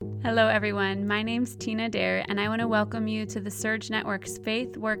Hello, everyone. My name's Tina Dare, and I want to welcome you to the Surge Network's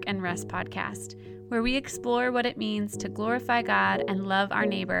Faith, Work, and Rest podcast, where we explore what it means to glorify God and love our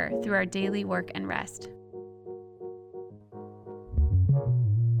neighbor through our daily work and rest.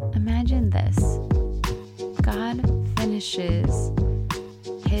 Imagine this. God finishes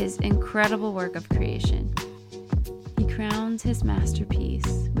his incredible work of creation. He crowns his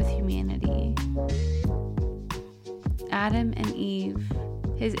masterpiece with humanity. Adam and Eve,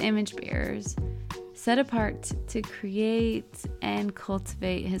 his image bearers, set apart to create and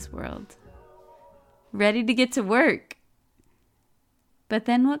cultivate his world. Ready to get to work. But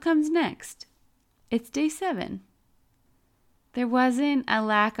then what comes next? It's day 7. There wasn't a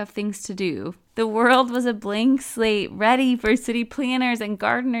lack of things to do. The world was a blank slate, ready for city planners and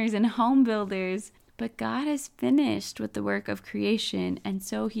gardeners and home builders. But God has finished with the work of creation, and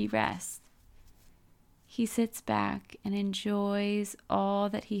so he rests. He sits back and enjoys all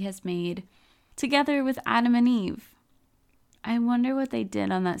that he has made, together with Adam and Eve. I wonder what they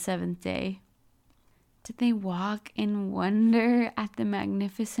did on that 7th day. Did they walk in wonder at the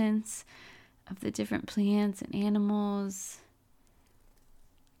magnificence of the different plants and animals?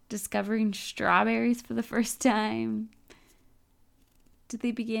 Discovering strawberries for the first time? Did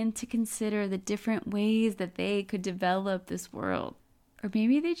they begin to consider the different ways that they could develop this world? Or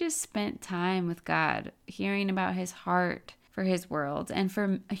maybe they just spent time with God, hearing about his heart for his world and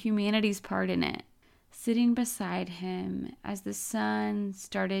for humanity's part in it, sitting beside him as the sun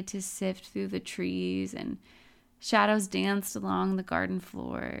started to sift through the trees and shadows danced along the garden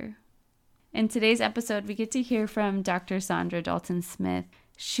floor. In today's episode, we get to hear from Dr. Saundra Dalton Smith.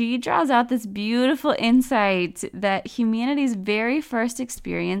 She draws out this beautiful insight that humanity's very first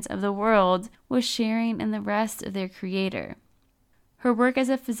experience of the world was sharing in the rest of their Creator. Her work as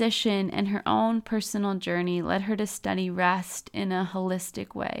a physician and her own personal journey led her to study rest in a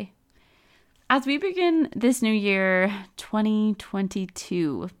holistic way. As we begin this new year,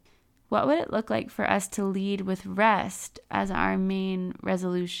 2022, what would it look like for us to lead with rest as our main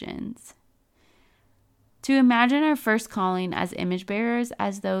resolutions? To imagine our first calling as image bearers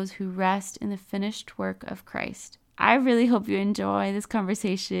as those who rest in the finished work of Christ. I really hope you enjoy this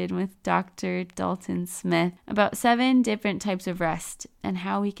conversation with Dr. Dalton Smith about 7 different types of rest and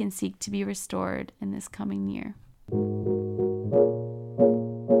how we can seek to be restored in this coming year.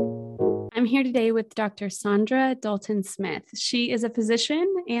 I'm here today with Dr. Saundra Dalton Smith. She is a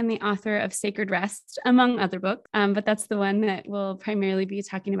physician and the author of Sacred Rest, among other books, but that's the one that we'll primarily be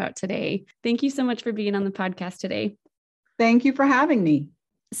talking about today. Thank you so much for being on the podcast today. Thank you for having me.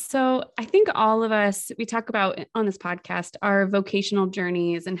 So I think all of us, we talk about on this podcast, our vocational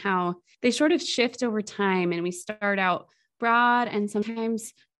journeys and how they sort of shift over time. And we start out broad and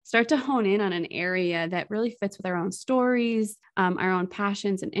sometimes start to hone in on an area that really fits with our own stories, our own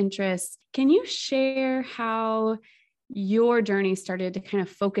passions and interests. Can you share how your journey started to kind of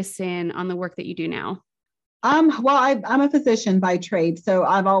focus in on the work that you do now? Well, I'm a physician by trade, so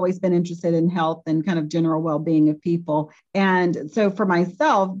I've always been interested in health and kind of general well-being of people. And so for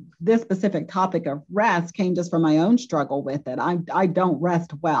myself, this specific topic of rest came just from my own struggle with it. I don't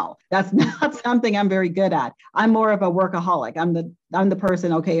rest well. That's not something I'm very good at. I'm more of a workaholic. I'm the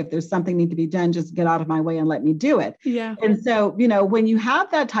person, okay, if there's something need to be done, just get out of my way and let me do it. Yeah. And so, when you have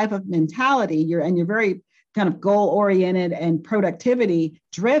that type of mentality, you're very kind of goal-oriented and productivity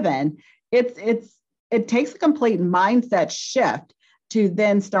driven, it takes a complete mindset shift to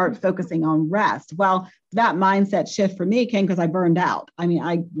then start focusing on rest. Well, that mindset shift for me came because I burned out. I mean,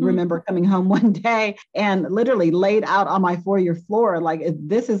 I remember coming home one day and literally laid out on my foyer floor, like, if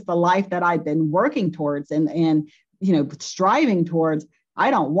this is the life that I've been working towards and striving towards,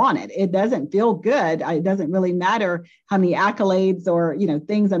 I don't want it. It doesn't feel good. It doesn't really matter how many accolades or,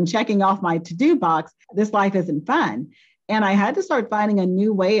 things I'm checking off my to-do box. This life isn't fun. And I had to start finding a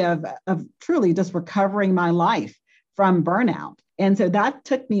new way of truly just recovering my life from burnout. And so that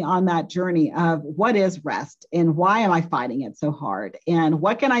took me on that journey of what is rest and why am I fighting it so hard? And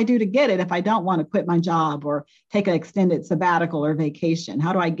what can I do to get it if I don't want to quit my job or take an extended sabbatical or vacation?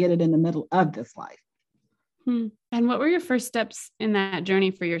 How do I get it in the middle of this life? And what were your first steps in that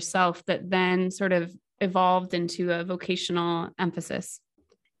journey for yourself that then sort of evolved into a vocational emphasis?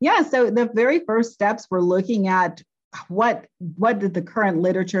 Yeah, so the very first steps were looking at what did the current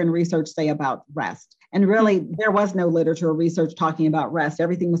literature and research say about rest? And really, there was no literature or research talking about rest.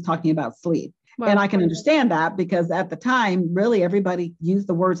 Everything was talking about sleep. Wow. And I can understand that because at the time, really, everybody used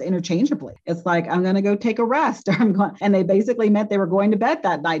the words interchangeably. It's like, I'm going to go take a rest. And they basically meant they were going to bed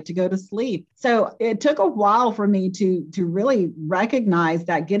that night to go to sleep. So it took a while for me to really recognize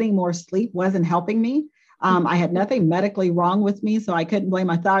that getting more sleep wasn't helping me. I had nothing medically wrong with me, so I couldn't blame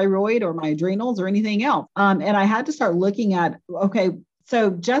my thyroid or my adrenals or anything else. And I had to start looking at, okay, so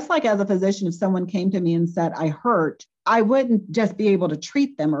just like as a physician, if someone came to me and said, I hurt, I wouldn't just be able to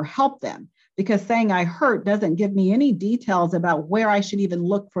treat them or help them, because saying I hurt doesn't give me any details about where I should even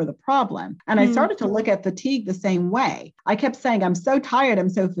look for the problem. And I started to look at fatigue the same way. I kept saying, I'm so tired, I'm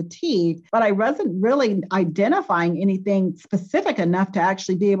so fatigued, but I wasn't really identifying anything specific enough to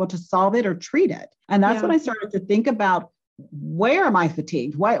actually be able to solve it or treat it. And that's when I started to think about, where am I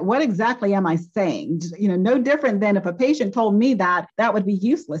fatigued? What exactly am I saying? No different than if a patient told me that would be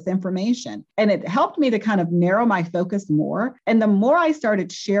useless information. And it helped me to kind of narrow my focus more. And the more I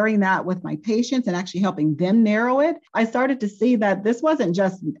started sharing that with my patients and actually helping them narrow it, I started to see that it wasn't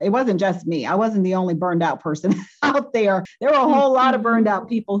just me. I wasn't the only burned out person out there. There were a whole lot of burned out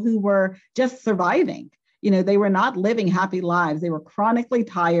people who were just surviving. They were not living happy lives. They were chronically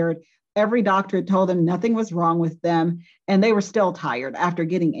tired. Every doctor had told them nothing was wrong with them, and they were still tired after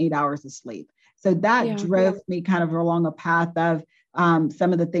getting 8 hours of sleep. So that drove me kind of along a path of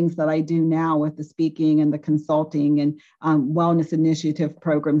some of the things that I do now with the speaking and the consulting and wellness initiative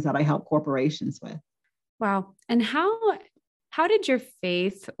programs that I help corporations with. Wow. And how did your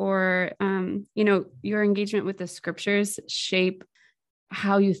faith or, your engagement with the scriptures shape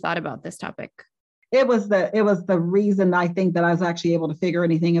how you thought about this topic? It was the reason I think that I was actually able to figure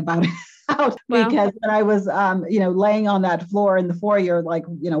anything about it out. Wow. Because when I was, laying on that floor in the foyer, like,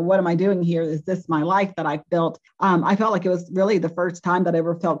 what am I doing here? Is this my life that I've built? I felt like it was really the first time that I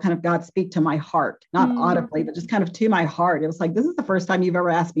ever felt kind of God speak to my heart, not audibly, but just kind of to my heart. It was like, this is the first time you've ever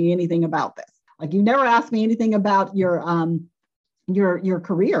asked me anything about this. Like, you never asked me anything about your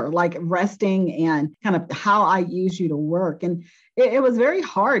career, like resting and kind of how I use you to work. And it was very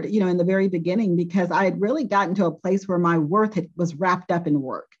hard, in the very beginning, because I had really gotten to a place where my worth was wrapped up in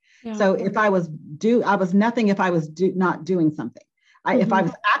work. Yeah. So if I was nothing if I was not doing something. If I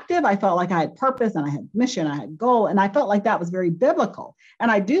was active, I felt like I had purpose and I had mission, I had goal. And I felt like that was very biblical.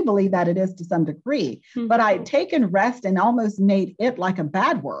 And I do believe that it is to some degree, but I had taken rest and almost made it like a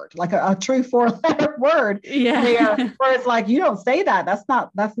bad word, like a true 4-letter word. Yeah. Where it's like, you don't say that.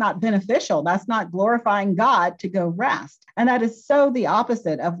 That's not beneficial. That's not glorifying God to go rest. And that is so the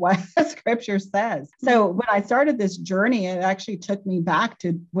opposite of what scripture says. So when I started this journey, it actually took me back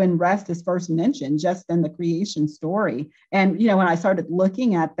to when rest is first mentioned, just in the creation story. And, when I started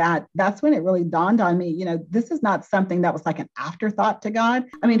looking at that, that's when it really dawned on me, this is not something that was like an afterthought to God.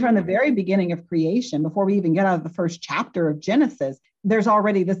 I mean, from the very beginning of creation, before we even get out of the first chapter of Genesis, there's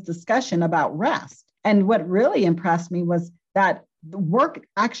already this discussion about rest. And what really impressed me was that the work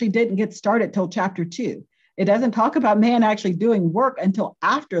actually didn't get started till chapter 2. It doesn't talk about man actually doing work until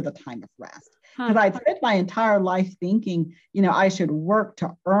after the time of rest. Because I'd spent my entire life thinking, I should work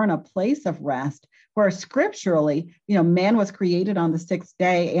to earn a place of rest, where scripturally, man was created on the 6th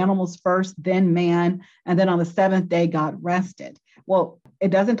day, animals first, then man, and then on the 7th day, God rested. Well,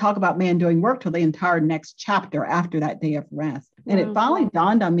 it doesn't talk about man doing work till the entire next chapter after that day of rest. And it finally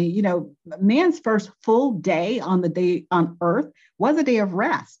dawned on me, man's first full day on earth was a day of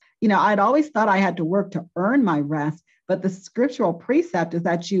rest. I'd always thought I had to work to earn my rest, but the scriptural precept is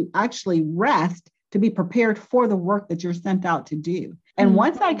that you actually rest to be prepared for the work that you're sent out to do. And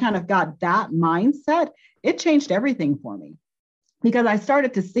once I kind of got that mindset, it changed everything for me, because I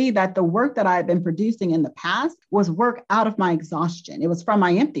started to see that the work that I had been producing in the past was work out of my exhaustion. It was from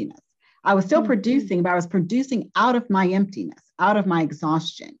my emptiness. I was still producing, but I was producing out of my emptiness, out of my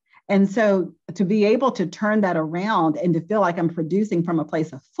exhaustion. And so to be able to turn that around and to feel like I'm producing from a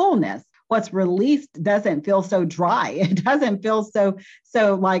place of fullness, what's released doesn't feel so dry. It doesn't feel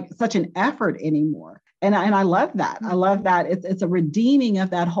so like such an effort anymore. And I love that. I love that. It's a redeeming of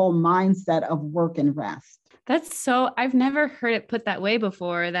that whole mindset of work and rest. I've never heard it put that way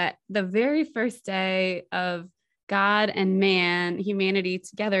before, that the very first day of God and man, humanity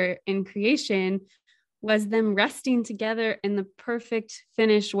together in creation, was them resting together in the perfect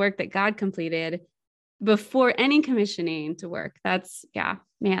finished work that God completed before any commissioning to work. That's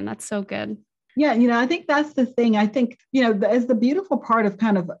so good. Yeah. I think that's the thing. I think, is the beautiful part of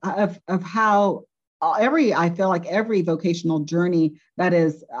kind of how I feel like every vocational journey that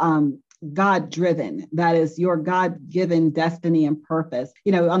is, God driven, that is your God given destiny and purpose.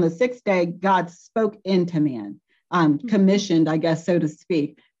 On the 6th day, God spoke into man, commissioned, I guess, so to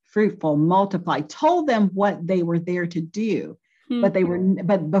speak, fruitful, multiply, told them what they were there to do. But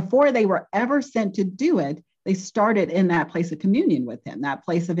before they were ever sent to do it, they started in that place of communion with him, that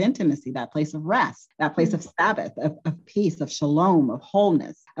place of intimacy, that place of rest, that place of Sabbath, of peace, of shalom, of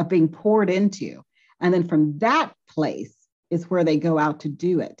wholeness, of being poured into. And then from that place is where they go out to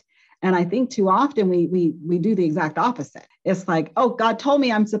do it. And I think too often we do the exact opposite. It's like, oh, God told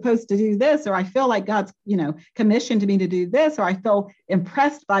me I'm supposed to do this, or I feel like God's, commissioned me to do this, or I feel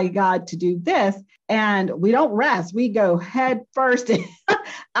impressed by God to do this. And we don't rest. We go head first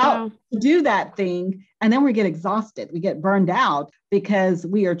out to do that thing. And then we get exhausted. We get burned out because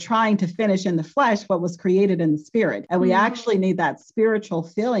we are trying to finish in the flesh what was created in the spirit. And we actually need that spiritual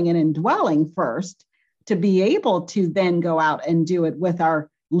filling and indwelling first to be able to then go out and do it with our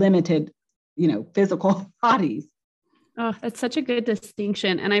limited, physical bodies. Oh, that's such a good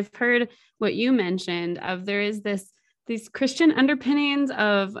distinction. And I've heard what you mentioned of there is these Christian underpinnings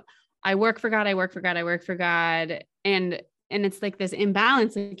of I work for God, I work for God, I work for God. And it's like this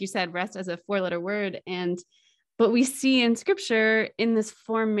imbalance, like you said, rest as a 4-letter word. But we see in scripture in this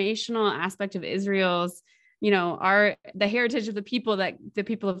formational aspect of Israel's, the heritage of the people that the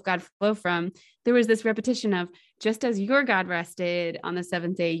people of God flow from, there was this repetition of just as your God rested on the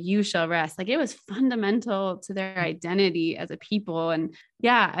 7th day, you shall rest. Like it was fundamental to their identity as a people. And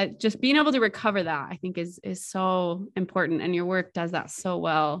just being able to recover that, I think is so important. And your work does that so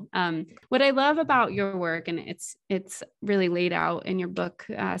well. What I love about your work, and it's really laid out in your book,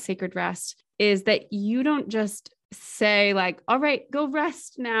 Sacred Rest, is that you don't just say like, all right, go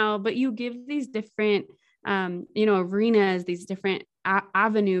rest now, but you give these different arenas, these different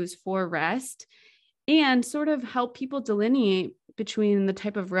avenues for rest, and sort of help people delineate between the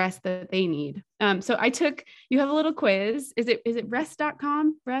type of rest that they need. So you have a little quiz. Is it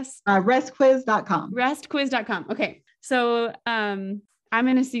rest.com? Restquiz.com. Restquiz.com. Okay. So, I'm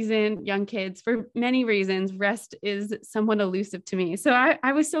in a season, young kids, for many reasons, rest is somewhat elusive to me. So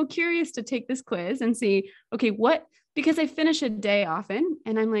I was so curious to take this quiz and see, okay, because I finish a day often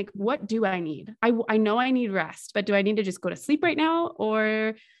and I'm like, what do I need? I know I need rest, but do I need to just go to sleep right now?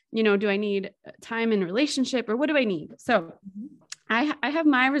 Or, do I need time in relationship, or what do I need? So I have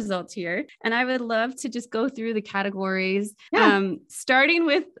my results here, and I would love to just go through the categories, starting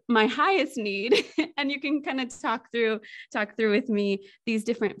with my highest need, and you can kind of talk through with me these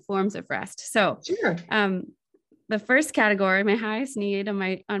different forms of rest. So, sure. The first category, my highest need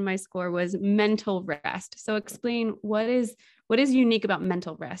on my score, was mental rest. So, explain what is unique about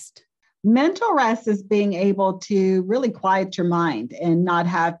mental rest. Mental rest is being able to really quiet your mind and not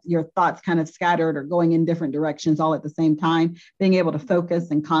have your thoughts kind of scattered or going in different directions all at the same time, being able to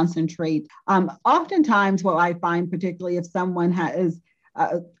focus and concentrate. Oftentimes what I find, particularly if someone has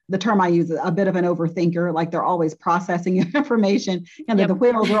the term I use, a bit of an overthinker, like they're always processing information and the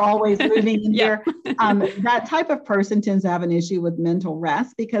wheels are always moving in there. That type of person tends to have an issue with mental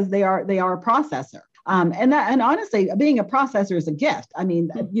rest because they are a processor. And honestly, being a processor is a gift. I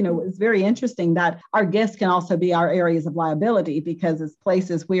mean, it's very interesting that our gifts can also be our areas of liability, because it's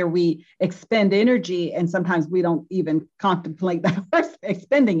places where we expend energy and sometimes we don't even contemplate that we're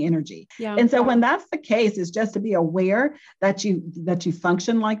expending energy. Yeah. And so when that's the case, it's just to be aware that you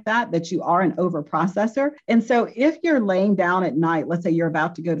function like that you are an over processor. And so if you're laying down at night, let's say you're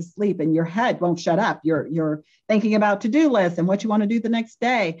about to go to sleep and your head won't shut up, you're thinking about to-do lists and what you want to do the next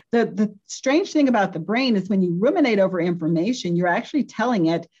day. The strange thing about the brain is when you ruminate over information, you're actually telling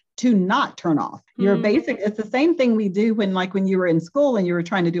it to not turn off. It's the same thing we do when you were in school and you were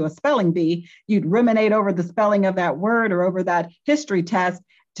trying to do a spelling bee, you'd ruminate over the spelling of that word or over that history test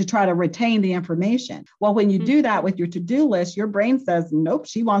to try to retain the information. Well, when you do that with your to-do list, your brain says, nope,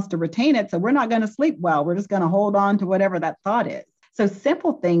 she wants to retain it. So we're not going to sleep well. We're just going to hold on to whatever that thought is. So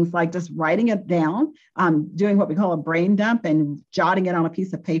simple things like just writing it down, doing what we call a brain dump and jotting it on a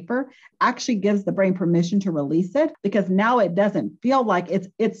piece of paper actually gives the brain permission to release it, because now it doesn't feel like it's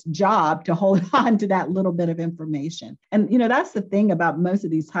its job to hold on to that little bit of information. And, that's the thing about most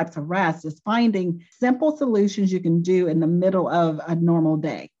of these types of rest is finding simple solutions you can do in the middle of a normal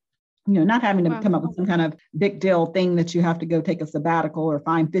day. Not having to come up with some kind of big deal thing that you have to go take a sabbatical or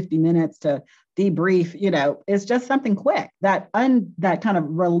find 50 minutes to debrief. It's just something quick that kind of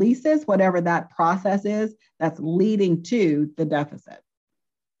releases whatever that process is that's leading to the deficit.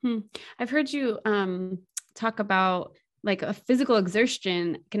 I've heard you talk about like a physical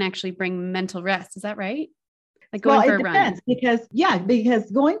exertion can actually bring mental rest. Is that right? Like going for a run. Because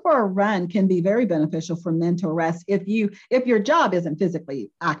going for a run can be very beneficial for mental rest. If your job isn't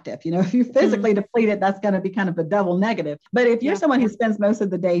physically active, if you're physically depleted, that's going to be kind of a double negative. But if you're someone who spends most of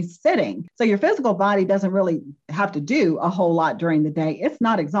the day sitting, so your physical body doesn't really have to do a whole lot during the day, it's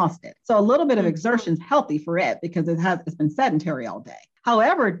not exhausted. So a little bit of exertion is healthy for it because it's been sedentary all day.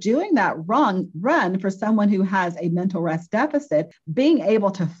 However, doing that run for someone who has a mental rest deficit, being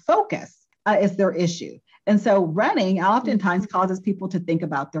able to focus is their issue. And so running oftentimes causes people to think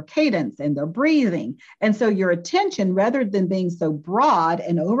about their cadence and their breathing. And so your attention, rather than being so broad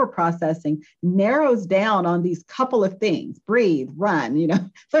and over processing, narrows down on these couple of things: breathe,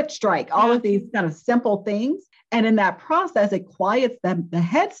 run, foot strike, all of these kind of simple things. And in that process, it quiets the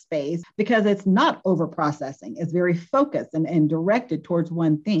headspace because it's not over processing. It's very focused and directed towards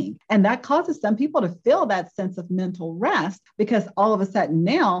one thing. And that causes some people to feel that sense of mental rest because all of a sudden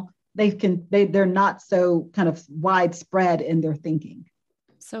now they're not so kind of widespread in their thinking.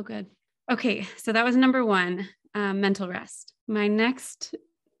 So good. Okay. So that was number one, mental rest. My next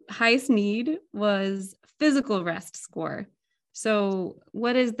highest need was physical rest score. So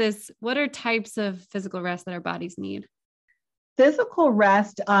what is this? What are types of physical rest that our bodies need? Physical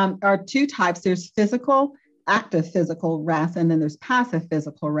rest are two types. There's active physical rest, and then there's passive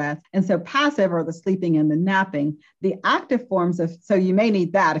physical rest. And so passive are the sleeping and the napping. The active forms so you may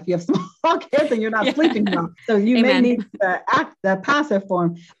need that if you have small kids and you're not sleeping well. So you may need the passive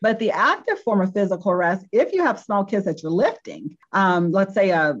form. But the active form of physical rest, if you have small kids that you're lifting, let's say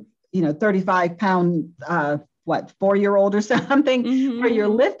a 35-pound 4-year-old or something, where you're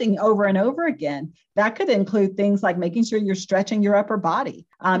lifting over and over again, that could include things like making sure you're stretching your upper body.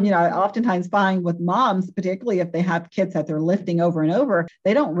 I oftentimes find with moms, particularly if they have kids that they're lifting over and over,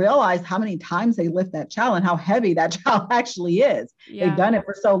 they don't realize how many times they lift that child and how heavy that child actually is. Yeah. They've done it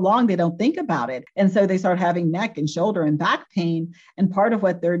for so long, they don't think about it. And so they start having neck and shoulder and back pain. And part of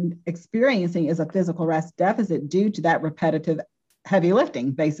what they're experiencing is a physical rest deficit due to that repetitive heavy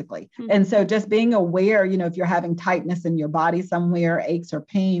lifting, basically. And so just being aware, if you're having tightness in your body somewhere, aches or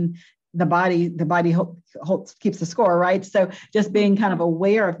pain, the body keeps the score, right? So just being kind of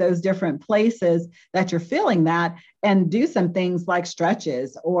aware of those different places that you're feeling that, and do some things like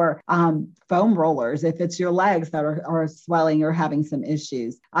stretches or foam rollers if it's your legs that are swelling or having some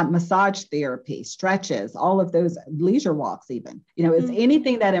issues, massage therapy, stretches, all of those, leisure walks even. It's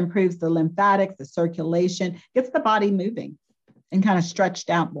anything that improves the lymphatics, the circulation, gets the body moving and kind of stretched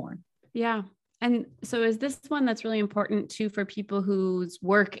out more. Yeah. And so is this one that's really important too for people whose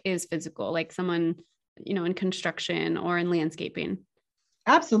work is physical, like someone, in construction or in landscaping?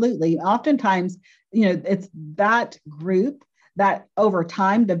 Absolutely. Oftentimes, it's that group that over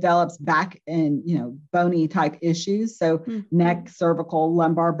time develops back and, bony type issues. So neck, cervical,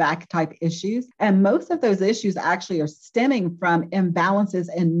 lumbar, back type issues. And most of those issues actually are stemming from imbalances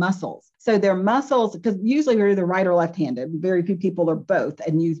in muscles. So their muscles, because usually we're either right or left-handed. Very few people are both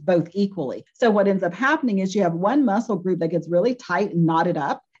and use both equally. So what ends up happening is you have one muscle group that gets really tight and knotted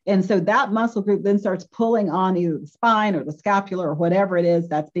up. And so that muscle group then starts pulling on either the spine or the scapula or whatever it is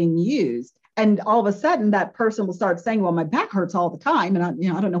that's being used. And all of a sudden that person will start saying, well, my back hurts all the time. And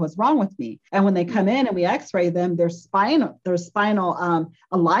I don't know what's wrong with me. And when they come in and we x-ray them, their spinal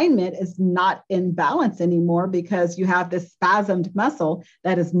alignment is not in balance anymore because you have this spasmed muscle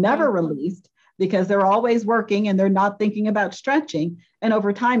that is never released because they're always working and they're not thinking about stretching. And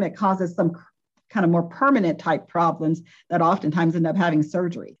over time, it causes some kind of more permanent type problems that oftentimes end up having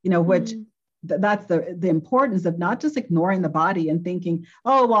surgery, which that's the importance of not just ignoring the body and thinking,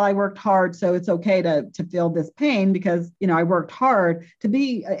 oh, well, I worked hard, so it's okay to feel this pain because, I worked hard. To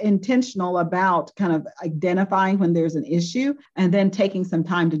be intentional about kind of identifying when there's an issue and then taking some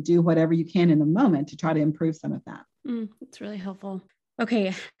time to do whatever you can in the moment to try to improve some of that. That's really helpful.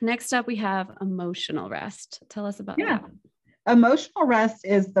 Okay. Next up, we have emotional rest. Tell us about that. Emotional rest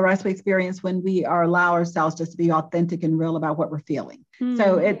is the rest we experience when we allow ourselves just to be authentic and real about what we're feeling.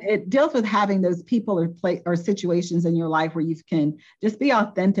 So it deals with having those people or situations in your life where you can just be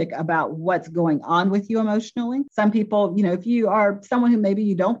authentic about what's going on with you emotionally. Some people, if you are someone who maybe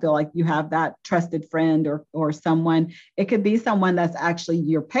you don't feel like you have that trusted friend or someone, it could be someone that's actually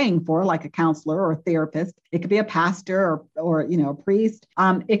you're paying for, like a counselor or a therapist. It could be a pastor or a priest.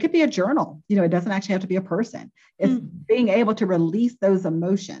 It could be a journal. It doesn't actually have to be a person. It's being able to release those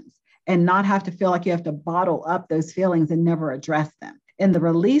emotions and not have to feel like you have to bottle up those feelings and never address them. In the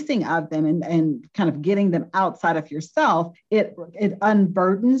releasing of them and kind of getting them outside of yourself, it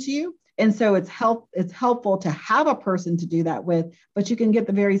unburdens you. And so it's helpful to have a person to do that with, but you can get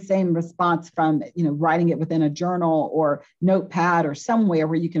the very same response from, writing it within a journal or notepad or somewhere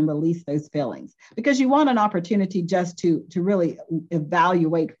where you can release those feelings, because you want an opportunity just to really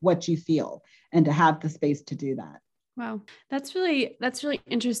evaluate what you feel and to have the space to do that. Wow. That's really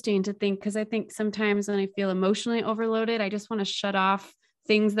interesting to think, because I think sometimes when I feel emotionally overloaded, I just want to shut off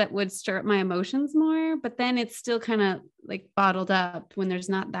things that would stir up my emotions more, but then it's still kind of like bottled up when there's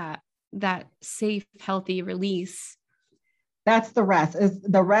not that safe, healthy release. That's the rest.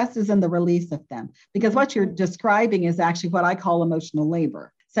 The rest is in the release of them, because what you're describing is actually what I call emotional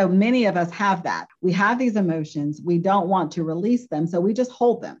labor. So many of us have that. We have these emotions. We don't want to release them. So we just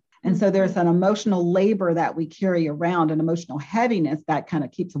hold them. And so there's an emotional labor that we carry around, an emotional heaviness that kind of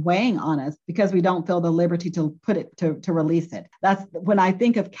keeps weighing on us because we don't feel the liberty to put it, to release it. That's when I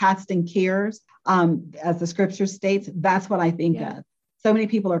think of casting cares, as the scripture states, that's what I think of. So many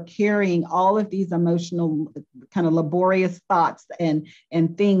people are carrying all of these emotional kind of laborious thoughts and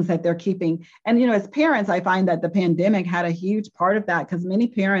things that they're keeping. And, you know, as parents, I find that the pandemic had a huge part of that because many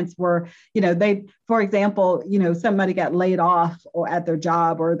parents were, you know, for example, you know, somebody got laid off or at their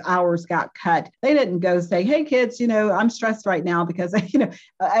job or hours got cut. They didn't go say, hey, kids, you know, I'm stressed right now because, you know,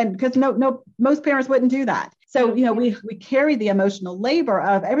 and because most parents wouldn't do that. So, you know, we carry the emotional labor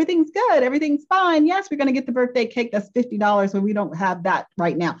of everything's good, everything's fine. Yes, we're going to get the birthday cake that's $50 when we don't have that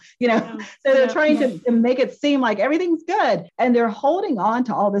right now, you know. So they're trying to make it seem like everything's good. And they're holding on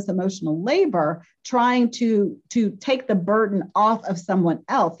to all this emotional labor, trying to take the burden off of someone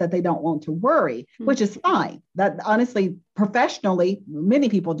else that they don't want to worry, which is fine. That honestly, professionally, many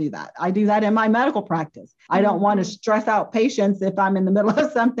people do that. I do that in my medical practice. I don't want to stress out patients if I'm in the middle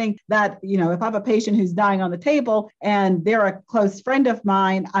of something that, you know, if I have a patient who's dying on the table and they're a close friend of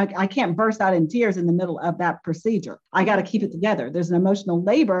mine, I can't burst out in tears in the middle of that procedure. I got to keep it together. There's an emotional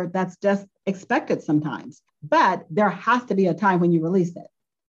labor that's just expected sometimes, but there has to be a time when you release it.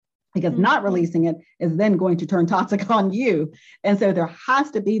 Because not releasing it is then going to turn toxic on you. And so there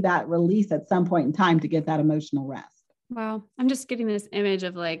has to be that release at some point in time to get that emotional rest. Wow. I'm just getting this image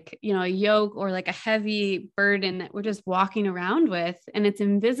of like, you know, a yoke or like a heavy burden that we're just walking around with and it's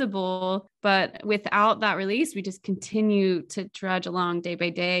invisible, but without that release, we just continue to trudge along day by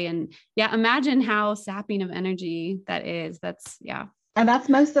day. And imagine how sapping of energy that is. And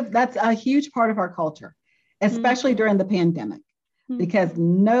that's a huge part of our culture, especially during the pandemic. Because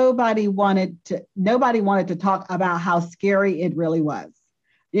nobody wanted to talk about how scary it really was,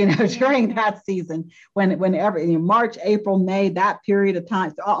 you know, during that season, whenever March, April, May, that period of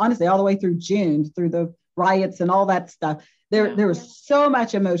time, honestly, all the way through June, through the riots and all that stuff, there was so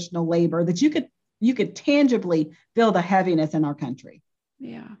much emotional labor that you could tangibly feel the heaviness in our country.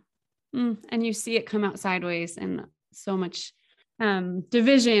 Yeah. And you see it come out sideways and so much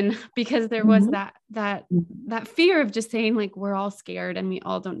division because there was that fear of just saying like, we're all scared and we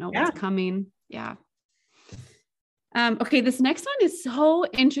all don't know what's coming. Yeah. Okay. This next one is so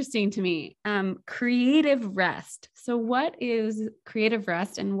interesting to me. Creative rest. So what is creative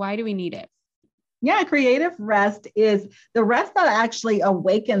rest and why do we need it? Yeah, creative rest is the rest that actually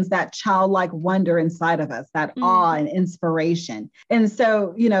awakens that childlike wonder inside of us, that awe and inspiration. And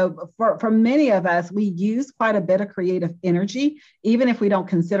so, you know, for many of us, we use quite a bit of creative energy, even if we don't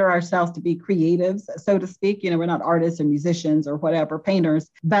consider ourselves to be creatives, so to speak. You know, we're not artists or musicians or whatever, painters,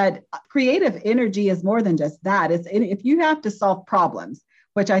 but creative energy is more than just that. It's if you have to solve problems,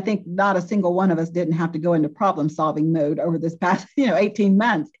 which I think not a single one of us didn't have to go into problem solving mode over this past, 18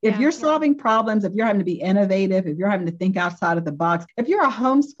 months. If you're solving problems, if you're having to be innovative, if you're having to think outside of the box, if you're a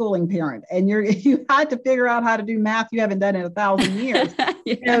homeschooling parent and you had to figure out how to do math you haven't done in 1,000 years,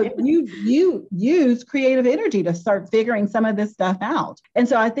 you use creative energy to start figuring some of this stuff out. And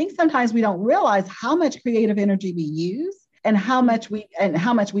so I think sometimes we don't realize how much creative energy we use and how much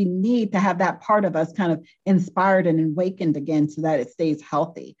we need to have that part of us kind of inspired and awakened again so that it stays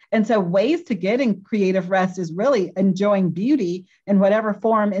healthy. And so ways to get in creative rest is really enjoying beauty in whatever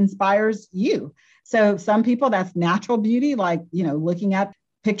form inspires you. So some people, that's natural beauty, like, looking at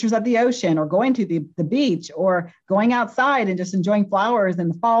pictures of the ocean or going to the beach or going outside and just enjoying flowers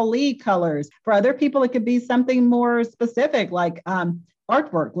and the fall leaf colors. For other people, it could be something more specific, like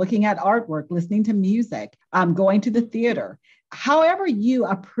artwork, looking at artwork, listening to music, going to the theater, however you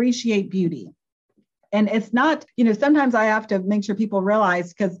appreciate beauty. And it's not, sometimes I have to make sure people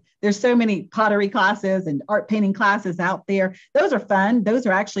realize, because there's so many pottery classes and art painting classes out there. Those are fun. Those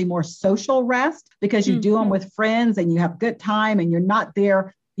are actually more social rest because you do them with friends and you have good time and you're not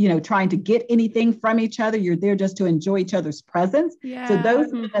there, trying to get anything from each other. You're there just to enjoy each other's presence. Yeah. So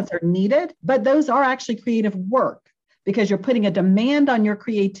those events are needed, but those are actually creative work, because you're putting a demand on your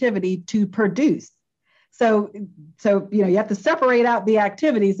creativity to produce. So you have to separate out the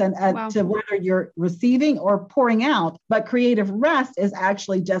activities and to whether you're receiving or pouring out. But creative rest is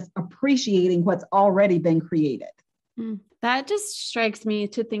actually just appreciating what's already been created. That just strikes me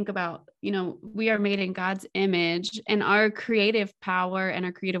to think about, we are made in God's image and our creative power and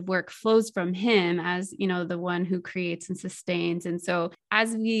our creative work flows from Him as, the one who creates and sustains. And so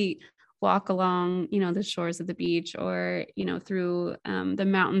as we walk along, the shores of the beach or, through the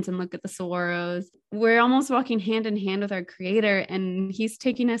mountains and look at the saguaros, we're almost walking hand in hand with our Creator, and He's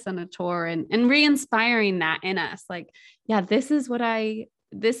taking us on a tour and re-inspiring that in us. Like, yeah, this is what I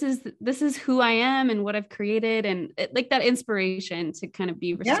this is who I am and what I've created, and like that inspiration to kind of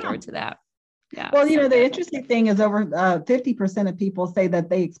be restored to that. Yeah. Well, the interesting thing is over 50% of people say that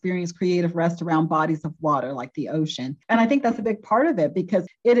they experience creative rest around bodies of water, like the ocean. And I think that's a big part of it because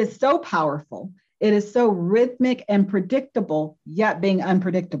it is so powerful. It is so rhythmic and predictable, yet being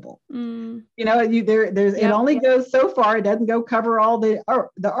unpredictable. It only goes so far. It doesn't go cover all the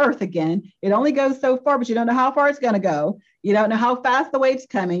earth again. It only goes so far, but you don't know how far it's going to go. You don't know how fast the wave's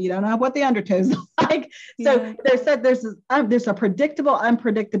coming. You don't know what the undertow's like. So there's a predictable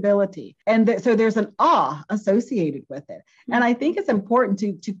unpredictability. And so there's an awe associated with it. And I think it's important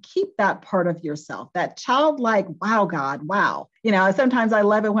to keep that part of yourself, that childlike, wow, God, wow. Sometimes I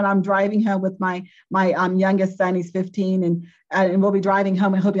love it when I'm driving home with my youngest son. He's 15, and we'll be driving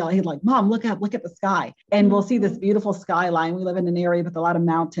home, and he's like, Mom, look up, look at the sky. And we'll see this beautiful skyline. We live in an area with a lot of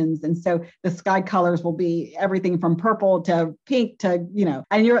mountains. And so the sky colors will be everything from purple to pink to,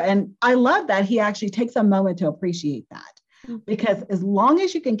 and I love that he actually takes a moment to appreciate that, because as long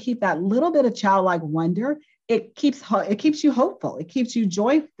as you can keep that little bit of childlike wonder, it keeps you hopeful. It keeps you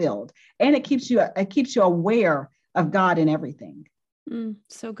joy filled, and it keeps you aware of God in everything.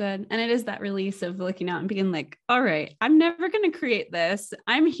 So good. And it is that release of looking out and being like, all right, I'm never going to create this.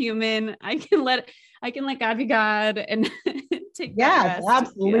 I'm human. I can let God be God and take that rest.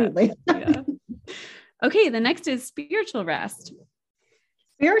 Absolutely. Yeah. Okay. The next is spiritual rest.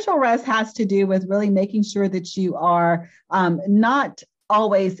 Spiritual rest has to do with really making sure that you are not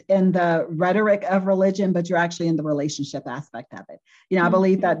always in the rhetoric of religion, but you're actually in the relationship aspect of it. I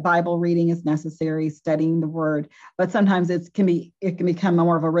believe that Bible reading is necessary, studying the word, but sometimes it can become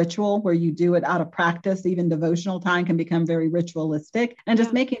more of a ritual where you do it out of practice. Even devotional time can become very ritualistic, and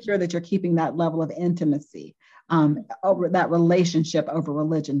just making sure that you're keeping that level of intimacy, over that relationship over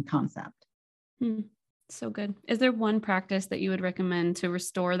religion concept. So good. Is there one practice that you would recommend to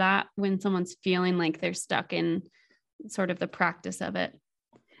restore that when someone's feeling like they're stuck in sort of the practice of it?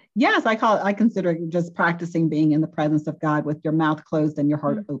 Yes, I consider just practicing being in the presence of God with your mouth closed and your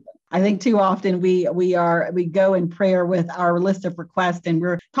heart open. I think too often we go in prayer with our list of requests, and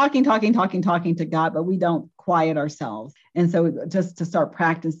we're talking to God, but we don't quiet ourselves. And so just to start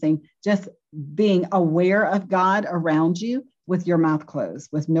practicing, just being aware of God around you with your mouth closed,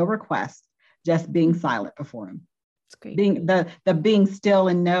 with no requests, just being silent before him. That's great. Being being still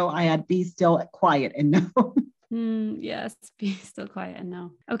and know, I had be still, quiet and know. Yes, be still, quiet and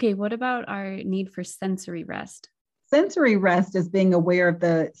know. Okay, what about our need for sensory rest? Sensory rest is being aware of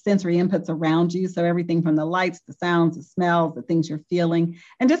the sensory inputs around you. So everything from the lights, the sounds, the smells, the things you're feeling,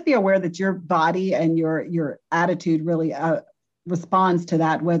 and just be aware that your body and your attitude really responds to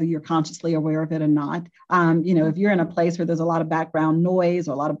that, whether you're consciously aware of it or not. If you're in a place where there's a lot of background noise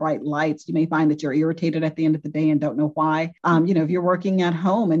or a lot of bright lights, you may find that you're irritated at the end of the day and don't know why. If you're working at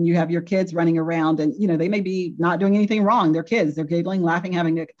home and you have your kids running around and, they may be not doing anything wrong. They're kids, they're giggling, laughing,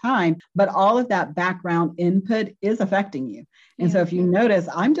 having a good time, but all of that background input is affecting you. And so if you notice,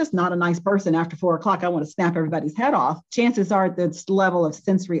 I'm just not a nice person after 4:00, I want to snap everybody's head off. Chances are this level of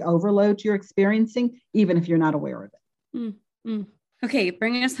sensory overload you're experiencing, even if you're not aware of it. Okay,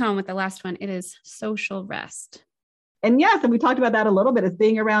 bringing us home with the last one. It is social rest. And yes, and we talked about that a little bit, is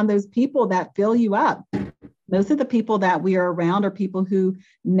being around those people that fill you up. Those are the people that we are around, are people who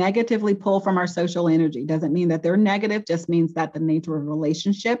negatively pull from our social energy. Doesn't mean that they're negative, just means that the nature of a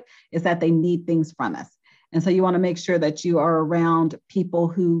relationship is that they need things from us. And so you want to make sure that you are around people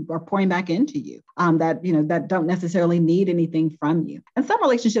who are pouring back into you, that don't necessarily need anything from you. And some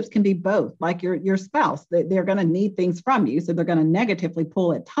relationships can be both, like your spouse. They're going to need things from you, so they're going to negatively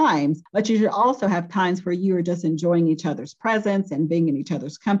pull at times. But you should also have times where you are just enjoying each other's presence and being in each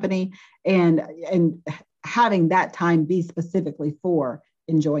other's company, and having that time be specifically for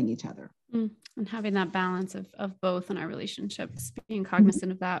enjoying each other. And having that balance of both in our relationships, being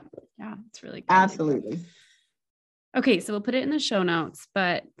cognizant of that. Yeah, it's really good. Absolutely. Okay, so we'll put it in the show notes,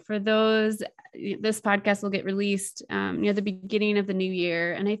 but for those, this podcast will get released near the beginning of the new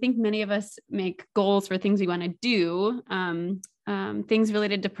year. And I think many of us make goals for things we want to do, things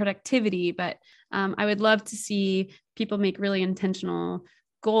related to productivity, but I would love to see people make really intentional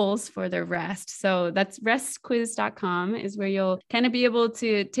goals for their rest. So that's restquiz.com is where you'll kind of be able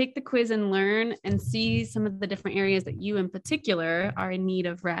to take the quiz and learn and see some of the different areas that you in particular are in need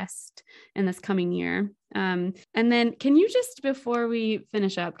of rest in this coming year. And then can you just, before we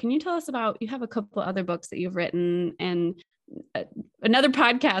finish up, can you tell us about, you have a couple other books that you've written and another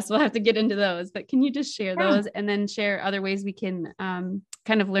podcast, we'll have to get into those, but can you just share those and then share other ways we can kind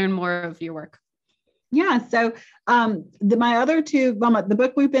of learn more of your work? Yeah. So my other two, well, the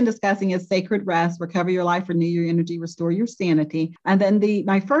book we've been discussing is Sacred Rest, Recover Your Life, Renew Your Energy, Restore Your Sanity. And then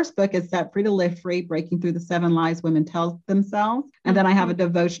my first book is Set Free to Live Free, Breaking Through the 7 Lies Women Tell Themselves. And then I have a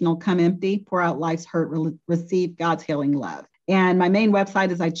devotional, Come Empty, Pour Out Life's Hurt, Receive God's Healing Love. And my main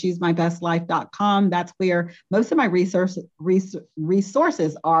website is ichoosemybestlife.com. That's where most of my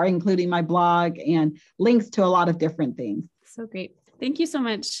resources are, including my blog and links to a lot of different things. So great. Thank you so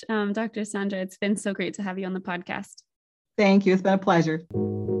much, Dr. Sandra. It's been so great to have you on the podcast. Thank you. It's been a pleasure.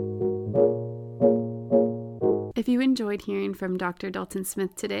 If you enjoyed hearing from Dr. Dalton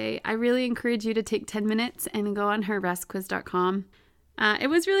Smith today, I really encourage you to take 10 minutes and go on her restquiz.com.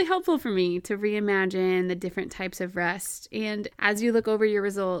 It was really helpful for me to reimagine the different types of rest. And as you look over your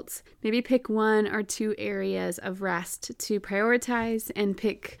results, maybe pick 1 or 2 areas of rest to prioritize and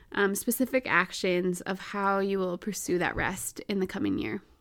pick specific actions of how you will pursue that rest in the coming year.